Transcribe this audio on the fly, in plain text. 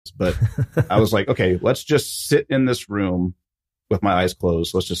But I was like, okay, let's just sit in this room with my eyes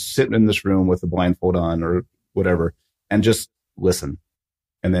closed. Let's just sit in this room with the blindfold on or whatever and just listen.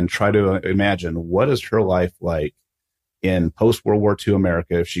 And then try to imagine what is her life like in post-World War II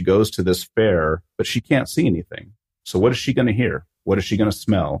America if she goes to this fair, but she can't see anything. So what is she going to hear? What is she going to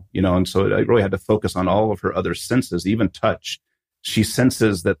smell? And so I really had to focus on all of her other senses, even touch. She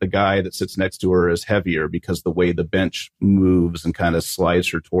senses that the guy that sits next to her is heavier because the way the bench moves and kind of slides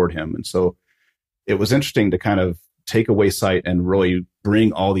her toward him. And so it was interesting to kind of take away sight and really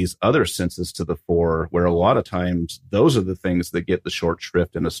bring all these other senses to the fore, where a lot of times those are the things that get the short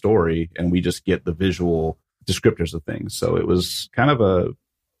shrift in a story, and we just get the visual descriptors of things. So it was kind of a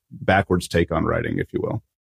backwards take on writing, if you will.